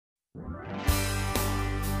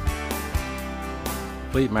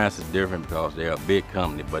Fleetmaster is different because they're a big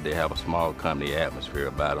company, but they have a small company atmosphere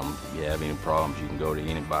about them. If you have any problems, you can go to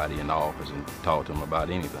anybody in the office and talk to them about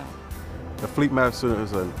anything. The Fleetmaster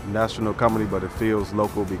is a national company, but it feels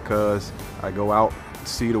local because I go out,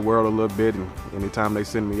 see the world a little bit, and anytime they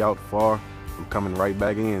send me out far, I'm coming right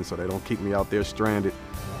back in, so they don't keep me out there stranded.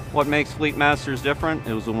 What makes Fleetmasters different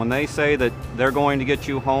is when they say that they're going to get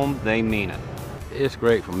you home, they mean it. It's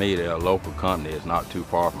great for me. They're a local company. It's not too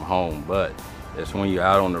far from home, but it's when you're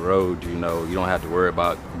out on the road, you know, you don't have to worry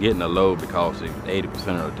about getting a load because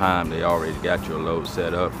 80% of the time they already got your load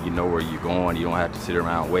set up. You know where you're going. You don't have to sit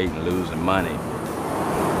around waiting, losing money.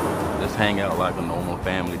 Just hang out like a normal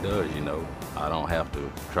family does, you know. I don't have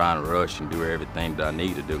to try and rush and do everything that I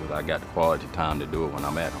need to do because I got the quality time to do it when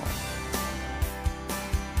I'm at home.